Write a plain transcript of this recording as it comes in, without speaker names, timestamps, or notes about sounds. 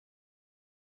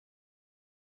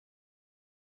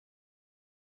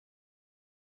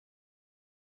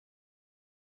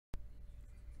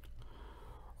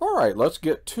All right, let's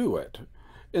get to it.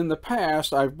 In the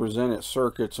past, I've presented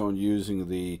circuits on using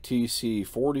the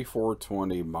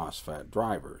TC4420 MOSFET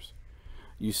drivers.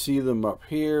 You see them up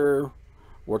here.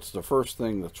 What's the first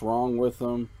thing that's wrong with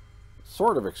them?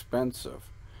 Sort of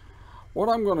expensive. What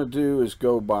I'm going to do is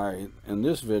go by, in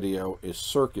this video, is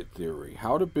circuit theory.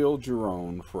 How to build your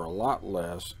own for a lot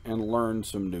less and learn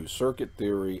some new circuit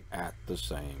theory at the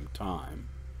same time.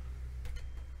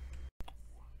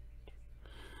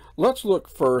 Let's look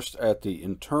first at the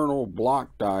internal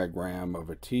block diagram of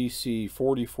a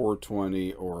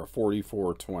TC4420 or a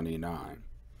 4429.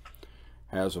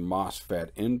 Has a MOSFET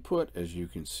input, as you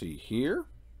can see here.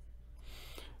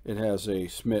 It has a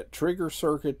SMIT trigger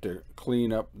circuit to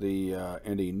clean up the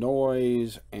any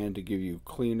noise and to give you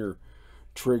cleaner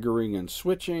triggering and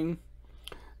switching.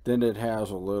 Then it has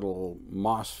a little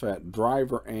MOSFET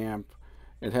driver amp.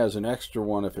 It has an extra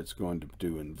one if it's going to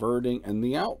do inverting, and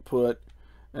the output,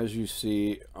 as you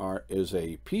see, is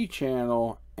a P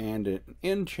channel and an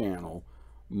N channel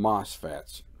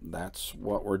MOSFETs. That's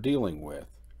what we're dealing with.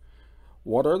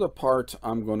 What are the parts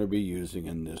I'm going to be using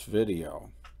in this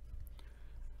video?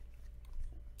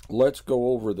 Let's go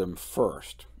over them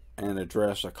first and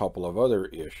address a couple of other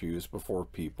issues before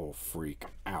people freak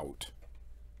out.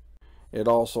 It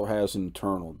also has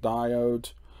internal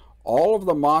diodes. All of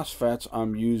the MOSFETs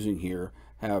I'm using here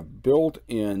have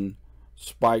built-in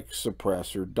spike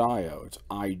suppressor diodes.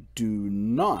 I do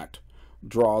not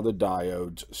draw the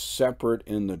diodes separate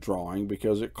in the drawing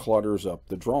because it clutters up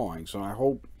the drawing. So I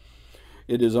hope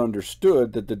it is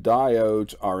understood that the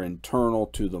diodes are internal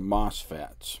to the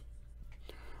MOSFETs.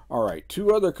 All right,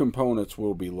 two other components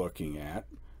we'll be looking at.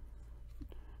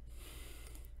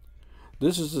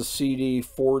 This is the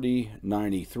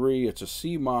CD4093. It's a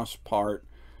CMOS part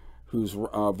whose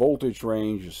voltage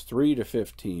range is 3 to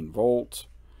 15 volts.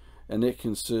 And it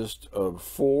consists of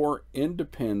 4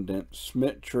 independent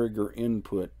SMIT trigger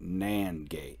input NAND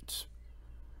gates.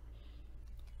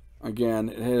 Again,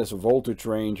 it has a voltage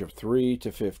range of 3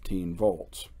 to 15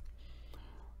 volts.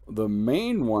 The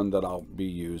main one that I'll be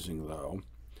using, though,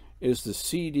 is the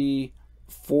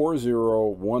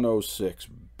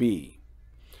CD40106B.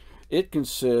 It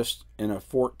consists in a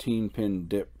 14-pin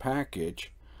DIP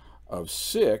package of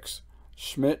 6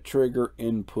 SMIT trigger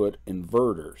input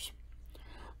inverters.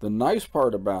 The nice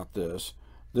part about this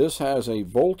has a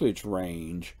voltage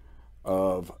range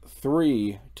of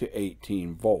 3 to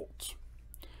 18 volts.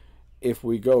 If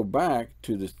we go back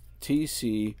to the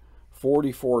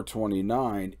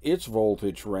TC4429, its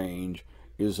voltage range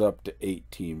is up to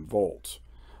 18 volts.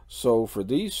 So for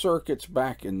these circuits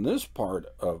back in this part,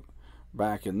 the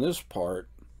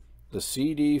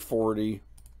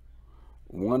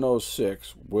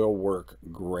CD40106 will work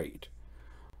great.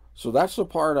 So that's the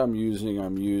part I'm using.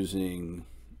 I'm using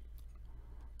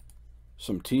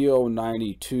some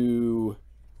TO92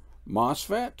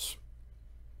 MOSFETs,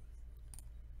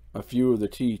 a few of the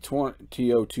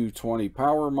TO220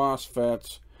 power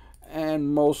MOSFETs,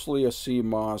 and mostly a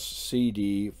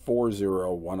CMOS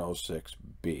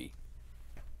CD40106B.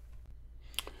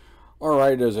 All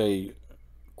right, as a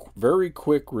very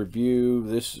quick review,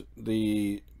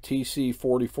 the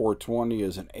TC4420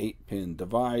 is an 8-pin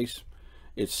device.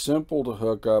 It's simple to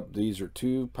hook up. These are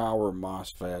 2 power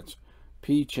MOSFETs,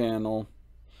 P channel,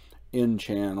 N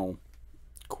channel.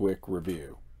 Quick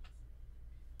review.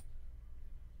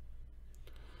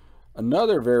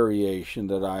 Another variation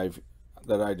that I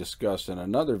discussed in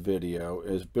another video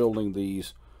is building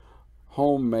these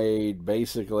homemade,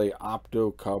 basically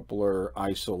optocoupler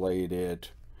isolated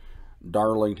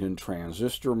Darlington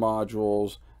transistor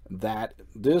modules.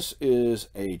 This is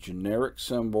a generic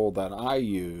symbol that I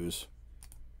use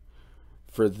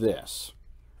for this.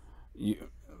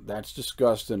 That's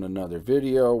discussed in another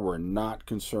video. We're not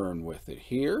concerned with it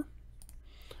here,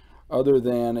 other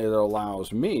than it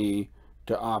allows me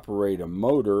to operate a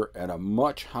motor at a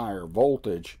much higher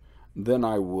voltage than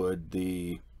I would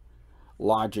the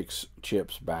logic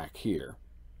chips back here.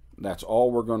 That's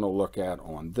all we're going to look at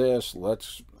on this.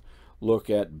 Let's look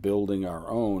at building our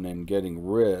own and getting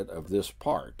rid of this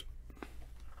part.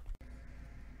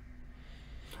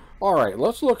 All right,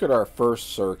 let's look at our first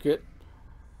circuit.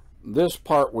 This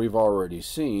part we've already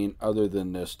seen, other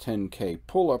than this 10K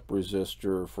pull-up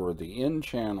resistor for the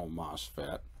N-channel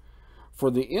MOSFET. For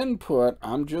the input,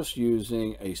 I'm just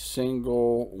using a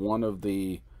single one of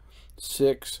the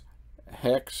 6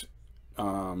 hex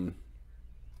SMIT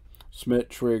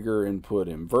trigger input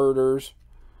inverters.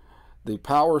 The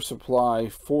power supply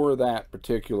for that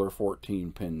particular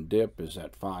 14-pin DIP is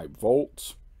at 5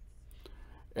 volts.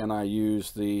 And I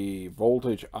use the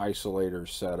voltage isolator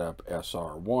setup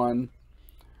SR1.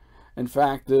 In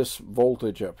fact, this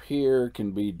voltage up here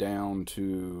can be down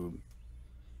to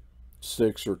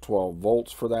 6 or 12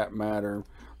 volts for that matter.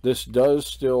 This does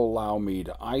still allow me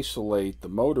to isolate the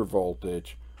motor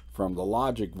voltage from the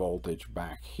logic voltage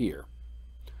back here.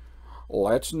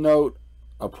 Let's note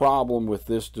a problem with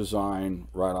this design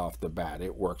right off the bat.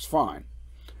 It works fine.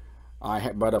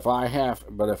 But if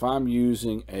I'm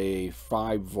using a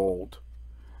 5-volt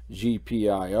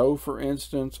GPIO, for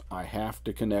instance, I have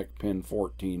to connect pin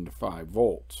 14 to 5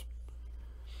 volts.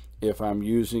 If I'm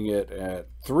using it at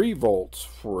 3 volts,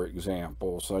 for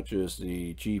example, such as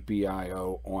the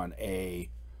GPIO on a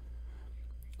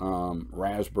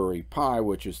Raspberry Pi,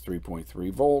 which is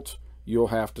 3.3 volts, you'll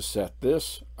have to set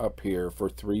this up here for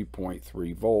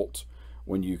 3.3 volts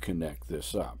when you connect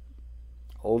this up.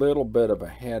 A little bit of a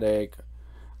headache.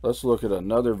 Let's look at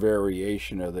another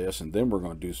variation of this, and then we're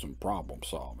going to do some problem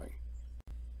solving.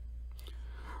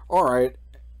 All right,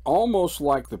 almost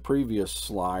like the previous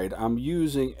slide, I'm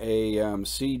using a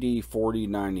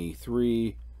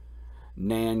CD4093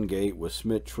 NAND gate with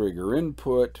Smith trigger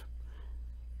input,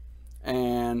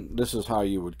 and this is how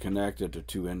you would connect it. The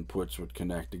two inputs would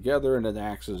connect together, and it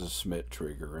acts as a Smith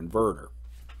trigger inverter.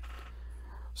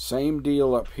 Same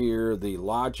deal up here. The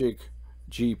logic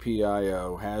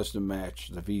GPIO has to match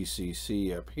the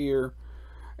VCC up here.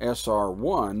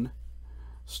 SR1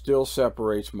 still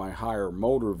separates my higher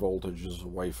motor voltages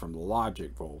away from the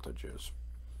logic voltages.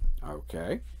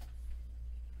 Okay.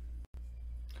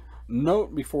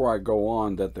 Note before I go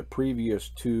on that the previous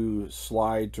two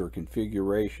slides or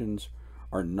configurations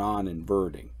are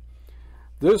non-inverting.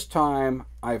 This time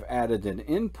I've added an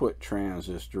input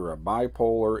transistor, a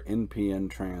bipolar NPN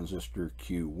transistor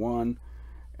Q1,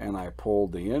 and I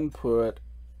pulled the input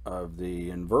of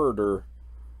the inverter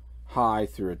high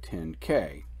through a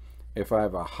 10K. If I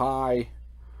have a high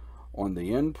on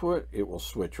the input, it will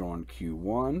switch on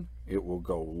Q1. It will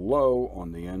go low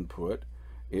on the input.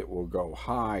 It will go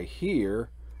high here,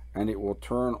 and it will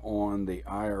turn on the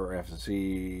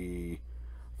IRFZ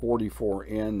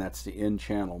 44N, that's the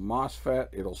N-channel MOSFET.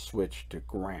 It'll switch to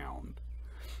ground.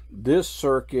 This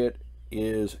circuit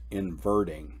is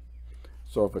inverting.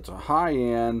 So if it's a high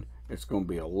in, it's going to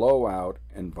be a low out,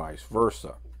 and vice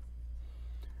versa.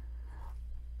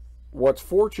 What's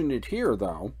fortunate here,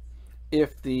 though,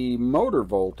 if the motor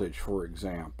voltage, for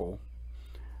example,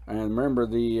 and remember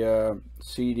the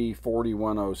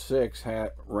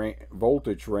CD4106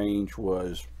 voltage range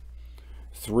was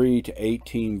 3 to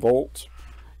 18 volts.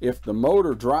 If the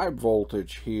motor drive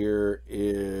voltage here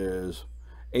is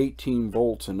 18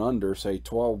 volts and under, say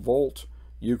 12 volts,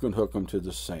 you can hook them to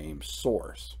the same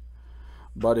source.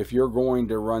 But if you're going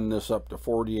to run this up to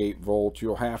 48 volts,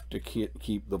 you'll have to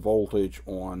keep the voltage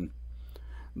on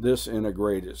this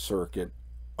integrated circuit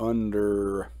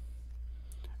under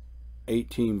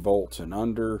 18 volts and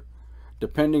under.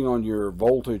 Depending on your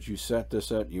voltage you set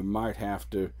this at, you might have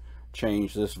to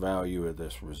change this value of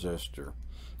this resistor.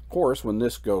 Of course, when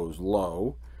this goes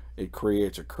low, it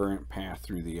creates a current path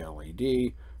through the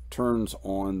LED, turns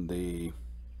on the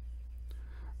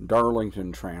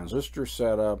Darlington transistor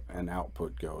setup, and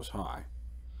output goes high.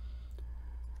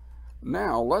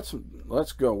 Now let's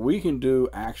go. We can do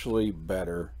actually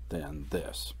better than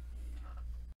this.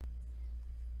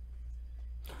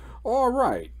 All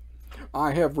right,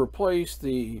 I have replaced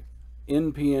the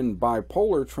NPN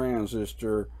bipolar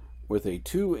transistor with a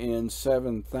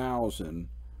 2N7000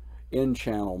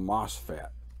 N-channel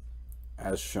MOSFET,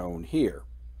 as shown here.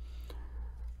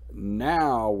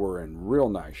 Now we're in real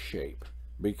nice shape,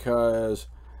 because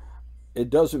it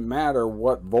doesn't matter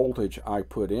what voltage I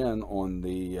put in on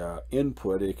the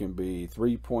input. It can be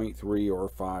 3.3 or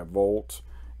 5 volts.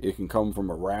 It can come from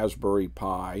a Raspberry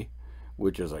Pi,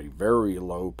 which is a very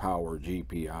low power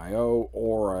GPIO,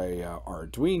 or a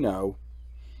Arduino.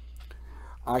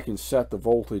 I can set the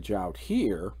voltage out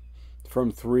here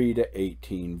from 3 to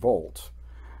 18 volts.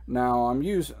 Now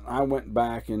I went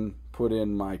back and put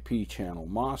in my P-channel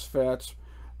MOSFETs.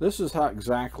 This is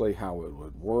exactly how it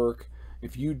would work.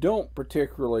 If you don't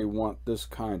particularly want this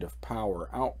kind of power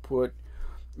output,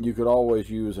 you could always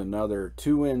use another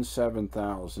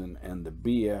 2N7000 and the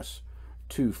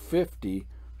BS250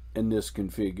 in this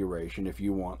configuration if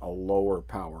you want a lower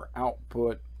power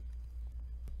output.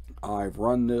 I've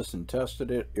run this and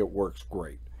tested it. It works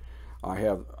great. I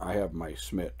have my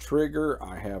Smith trigger.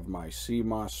 I have my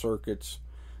CMOS circuits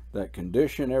that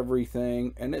condition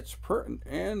everything, and it's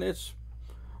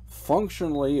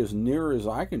functionally, as near as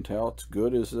I can tell, it's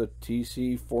good as the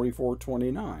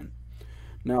TC4420.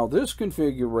 Now this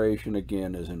configuration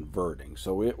again is inverting,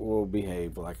 so it will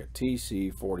behave like a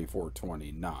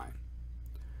TC4420.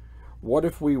 What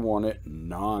if we want it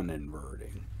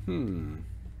non-inverting?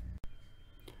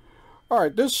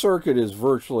 Alright, this circuit is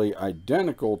virtually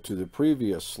identical to the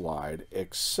previous slide,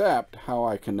 except how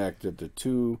I connected the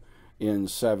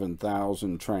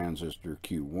 2N7000 transistor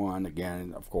Q1.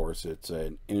 Again, of course, it's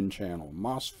an N-channel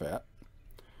MOSFET.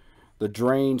 The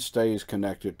drain stays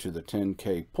connected to the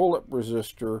 10K pull-up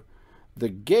resistor. The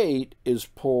gate is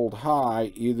pulled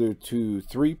high either to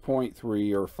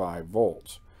 3.3 or 5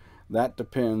 volts. That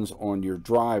depends on your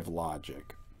drive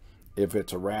logic. If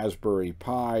it's a Raspberry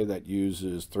Pi that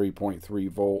uses 3.3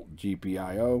 volt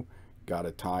GPIO, got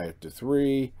to tie it to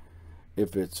 3.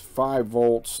 If it's 5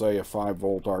 volts, say a 5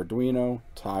 volt Arduino,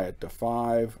 tie it to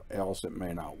 5, else it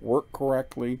may not work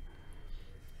correctly.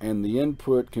 And the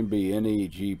input can be any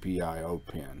GPIO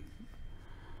pin.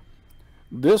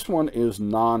 This one is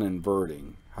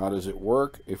non-inverting. How does it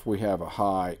work? If we have a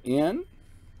high in,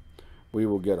 we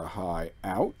will get a high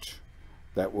out.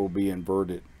 That will be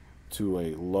inverted to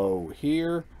a low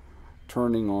here,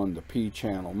 turning on the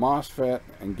P-channel MOSFET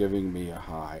and giving me a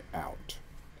high out.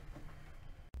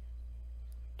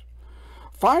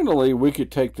 Finally, we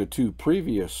could take the two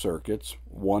previous circuits,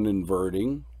 one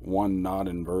inverting, one not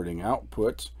inverting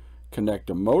outputs, connect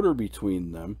a motor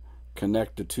between them,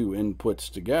 connect the two inputs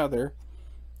together,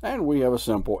 and we have a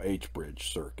simple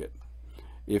H-bridge circuit.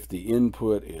 If the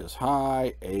input is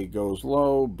high, A goes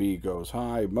low, B goes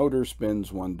high, motor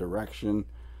spins one direction.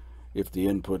 If the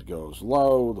input goes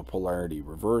low, the polarity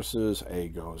reverses, A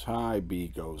goes high, B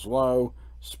goes low,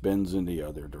 spins in the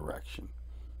other direction.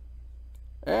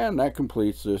 And that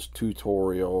completes this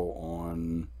tutorial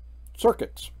on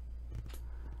circuits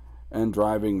and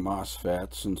driving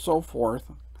MOSFETs and so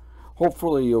forth.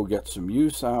 Hopefully you'll get some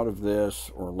use out of this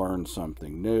or learn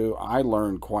something new. I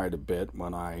learned quite a bit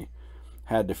when I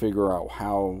had to figure out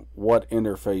what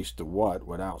interface to what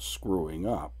without screwing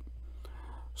up.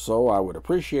 So I would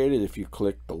appreciate it if you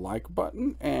click the like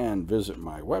button and visit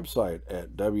my website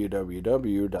at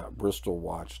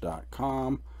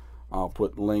www.bristolwatch.com. I'll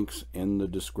put links in the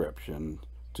description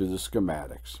to the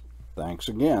schematics. Thanks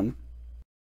again.